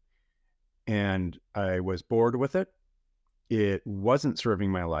sleep. And I was bored with it. It wasn't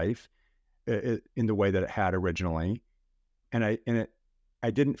serving my life in the way that it had originally. And I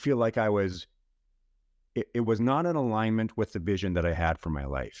didn't feel like it was not in alignment with the vision that I had for my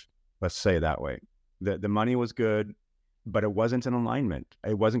life. Let's say it that way. The money was good, but it wasn't in alignment.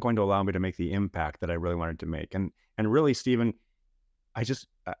 It wasn't going to allow me to make the impact that I really wanted to make. And really, Stephen,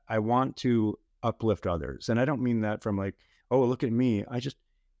 I want to uplift others. And I don't mean that from like, oh, look at me.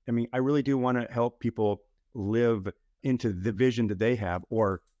 I really do want to help people live into the vision that they have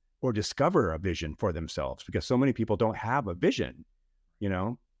or discover a vision for themselves, because so many people don't have a vision,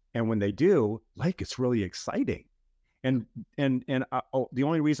 and when they do, life gets really exciting. And the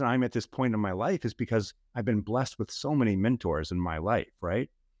only reason I'm at this point in my life is because I've been blessed with so many mentors in my life, right?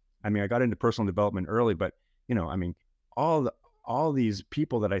 I got into personal development early, but all these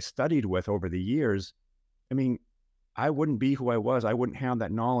people that I studied with over the years, I mean, I wouldn't be who I was. I wouldn't have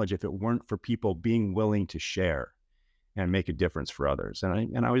that knowledge if it weren't for people being willing to share and make a difference for others.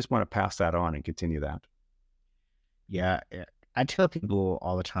 And I just want to pass that on and continue that. Yeah. I tell people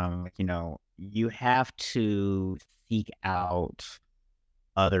all the time, like, you have to seek out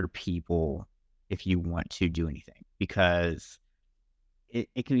other people if you want to do anything, because it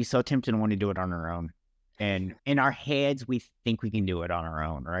can be so tempting to want to do it on our own. And in our heads, we think we can do it on our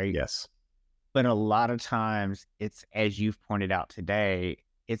own, right? Yes. But a lot of times it's, as you've pointed out today,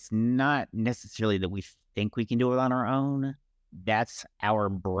 it's not necessarily that we think we can do it on our own. That's our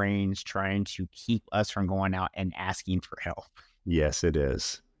brains trying to keep us from going out and asking for help. Yes, it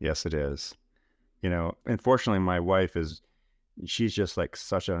is. Yes, it is. Unfortunately, my wife she's just like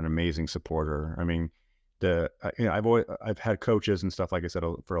such an amazing supporter. I mean, I've had coaches and stuff, like I said,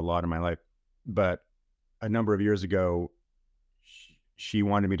 for a lot of my life, but a number of years ago, she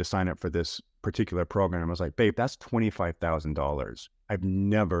wanted me to sign up for this particular program. I was like, babe, that's $25,000. I've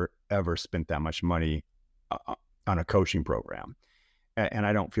never, ever spent that much money on a coaching program. And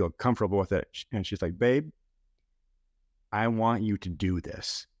I don't feel comfortable with it. And she's like, babe, I want you to do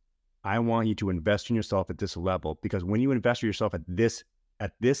this. I want you to invest in yourself at this level, because when you invest in yourself at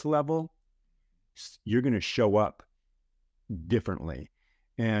this level, you're going to show up differently.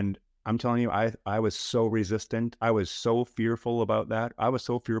 And I'm telling you, I was so resistant. I was so fearful about that. I was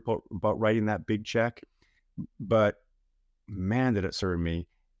so fearful about writing that big check, but man, did it serve me.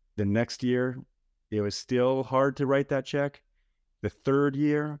 The next year, it was still hard to write that check. The third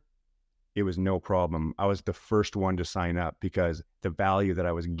year, it was no problem. I was the first one to sign up, because the value that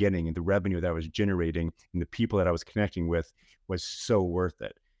I was getting and the revenue that I was generating and the people that I was connecting with was so worth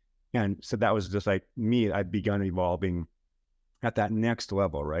it. And so that was just like me. I'd begun evolving at that next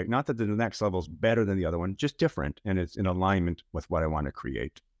level, right? Not that the next level is better than the other one, just different. And it's in alignment with what I want to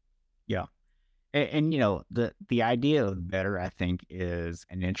create. Yeah. And the idea of better, I think, is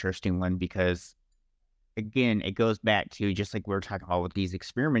an interesting one, because again, it goes back to just like we were talking about with these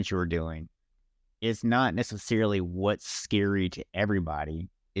experiments you were doing. It's not necessarily what's scary to everybody.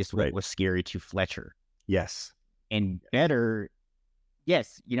 It's what was scary to Fletcher. Yes. And better,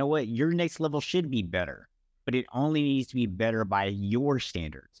 yes, you know what? Your next level should be better, but it only needs to be better by your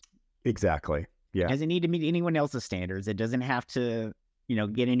standards. Exactly. Yeah. It doesn't need to meet anyone else's standards. It doesn't have to,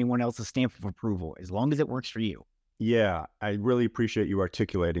 get anyone else's stamp of approval, as long as it works for you. Yeah, I really appreciate you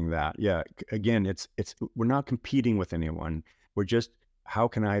articulating that. Yeah, again, it's we're not competing with anyone. We're just, how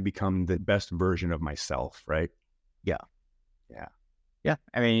can I become the best version of myself, right? Yeah. Yeah. Yeah.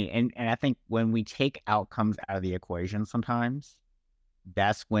 I mean, and I think when we take outcomes out of the equation sometimes,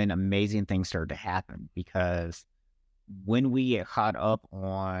 that's when amazing things start to happen, because when we get caught up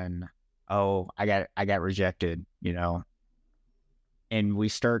on, oh, I got rejected, and we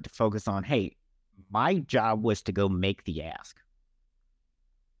start to focus on, hey, my job was to go make the ask.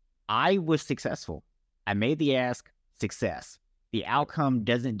 I was successful. I made the ask, success. The outcome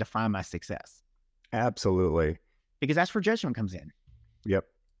doesn't define my success. Absolutely. Because that's where judgment comes in. Yep.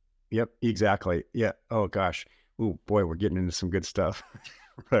 Exactly. Yeah. Oh gosh. Oh boy, we're getting into some good stuff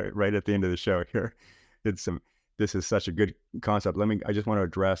right at the end of the show here. This is such a good concept. I just want to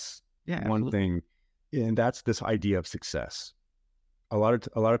address one thing, and that's this idea of success. A lot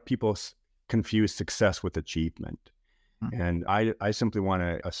of people confuse success with achievement. And I simply want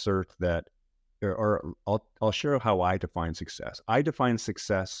to assert that, or I'll share how I define success. I define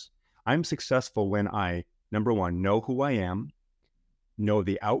success. I'm successful when I, number one, know who I am, know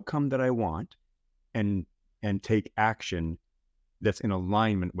the outcome that I want, and take action that's in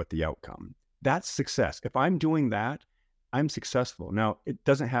alignment with the outcome. That's success. If I'm doing that, I'm successful. Now, it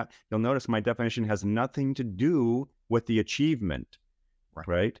doesn't have, you'll notice my definition has nothing to do with the achievement,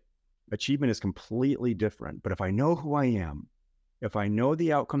 right? Achievement is completely different. But if I know who I am, if I know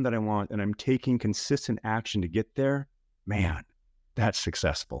the outcome that I want, and I'm taking consistent action to get there, man, that's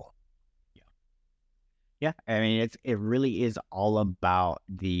successful. Yeah. I mean, it really is all about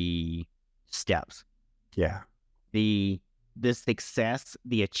the steps. Yeah. The success,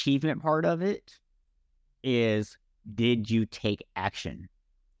 the achievement part of it is, did you take action?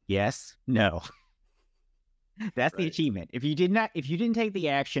 Yes, no. That's the achievement. If you didn't take the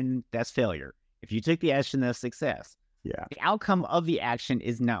action, that's failure. If you took the action, that's success. Yeah. The outcome of the action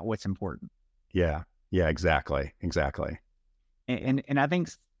is not what's important. Yeah. Yeah, exactly. And I think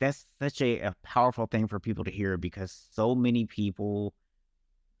that's such a powerful thing for people to hear, because so many people,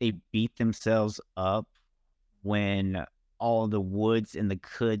 they beat themselves up when all the woulds and the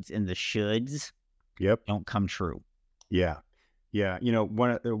coulds and the shoulds don't come true. Yeah.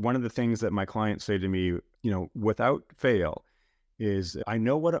 One of the things that my clients say to me, without fail, is I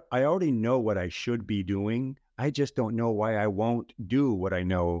already know what I should be doing. I just don't know why I won't do what I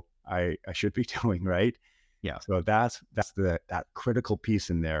know I should be doing, right? Yeah. So that's that critical piece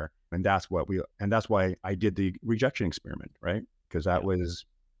in there. And that's why I did the rejection experiment, right? Because that was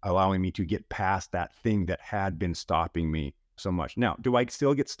allowing me to get past that thing that had been stopping me so much. Now, do I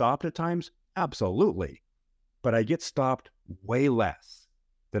still get stopped at times? Absolutely. But I get stopped way less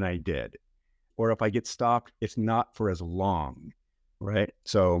than I did. Or if I get stopped, it's not for as long, right?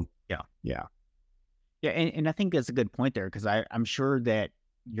 So yeah. And I think that's a good point there, because I'm sure that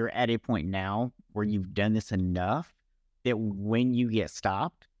you're at a point now where you've done this enough that when you get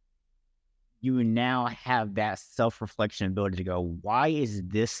stopped, you now have that self-reflection ability to go, why is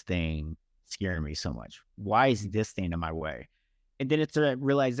this thing scaring me so much? Why is this thing in my way? And then it's a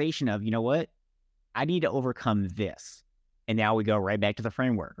realization of, you know what? I need to overcome this. And now we go right back to the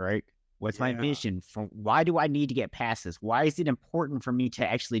framework, right? What's my vision? Why do I need to get past this? Why is it important for me to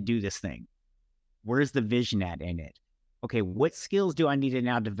actually do this thing? Where's the vision at in it? Okay, what skills do I need to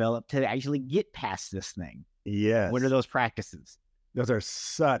now develop to actually get past this thing? Yes. What are those practices? Those are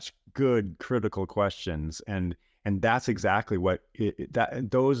such good critical questions, and that's exactly what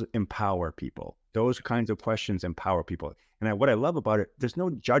those empower people. Those kinds of questions empower people. And what I love about it, there's no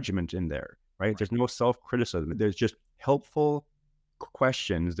judgment in there, right? There's no self-criticism. There's just helpful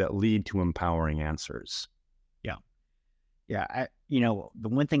questions that lead to empowering answers. Yeah. The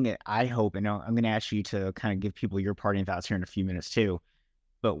one thing that I hope, and I'm going to ask you to kind of give people your parting thoughts here in a few minutes too,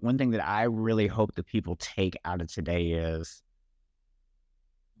 but one thing that I really hope that people take out of today is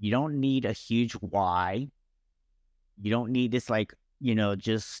you don't need a huge why. You don't need this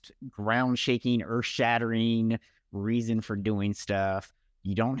just ground shaking, earth shattering reason for doing stuff.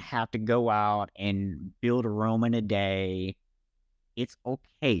 You don't have to go out and build a Rome in a day. It's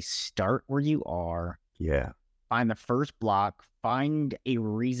okay. Start where you are. Yeah. Find the first block, find a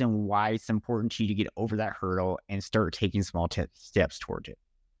reason why it's important to you to get over that hurdle, and start taking small steps towards it.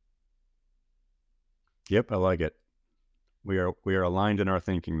 Yep, I like it. We are aligned in our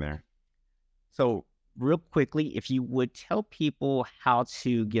thinking there. So real quickly, if you would tell people how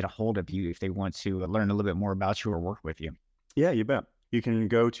to get a hold of you if they want to learn a little bit more about you or work with you. Yeah, you bet. You can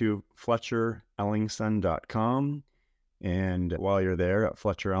go to FletcherEllingson.com. And while you're there at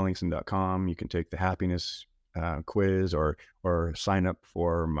FletcherEllingson.com, you can take the happiness quiz or sign up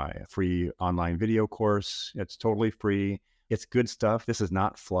for my free online video course. It's totally free. It's good stuff. This is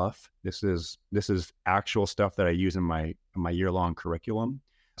not fluff. This is actual stuff that I use in my year-long curriculum.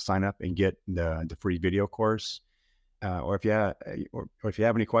 Sign up and get the free video course. Or if you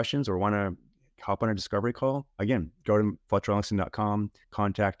have any questions or want to hop on a discovery call, again, go to FletcherEllingson.com,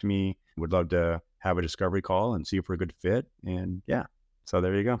 contact me. Would love to have a discovery call and see if we're a good fit. And so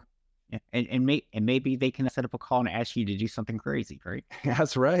there you go. Yeah. And maybe they can set up a call and ask you to do something crazy, right?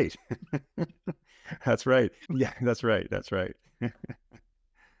 That's right. That's right. Yeah, that's right. That's right.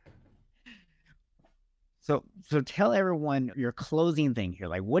 So tell everyone your closing thing here.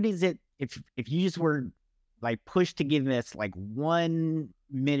 Like, what is it, if you just were pushed to give us 1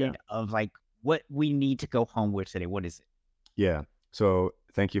 minute of what we need to go home with today, what is it? Yeah. So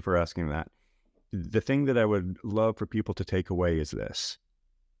thank you for asking that. The thing that I would love for people to take away is this.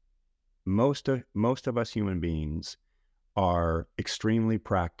 Most of us human beings are extremely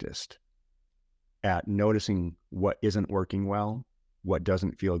practiced at noticing what isn't working well, what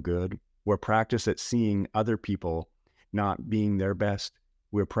doesn't feel good. We're practiced at seeing other people not being their best.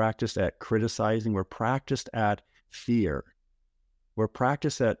 We're practiced at criticizing. We're practiced at fear. We're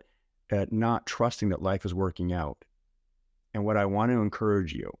practiced at not trusting that life is working out. And what I want to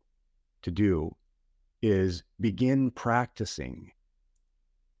encourage you to do is begin practicing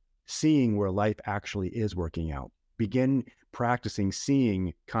seeing where life actually is working out. Begin practicing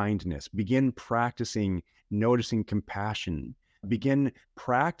seeing kindness. Begin practicing noticing compassion. Begin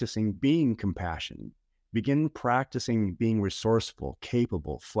practicing being compassionate. Begin practicing being resourceful,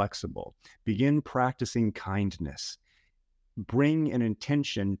 capable, flexible. Begin practicing kindness. Bring an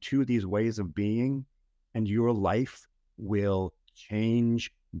intention to these ways of being, and your life will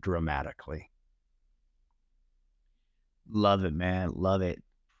change dramatically. Love it, man. Love it.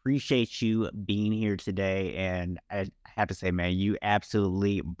 Appreciate you being here today. And I have to say, man, you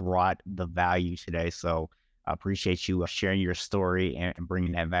absolutely brought the value today. So I appreciate you sharing your story and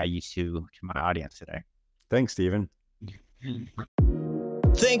bringing that value to my audience today. Thanks, Stephen.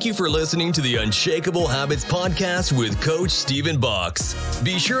 Thank you for listening to the Unshakable Habits Podcast with Coach Stephen Box.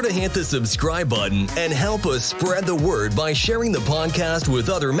 Be sure to hit the subscribe button and help us spread the word by sharing the podcast with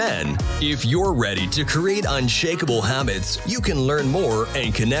other men. If you're ready to create unshakable habits, you can learn more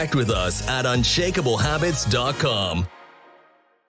and connect with us at unshakablehabits.com.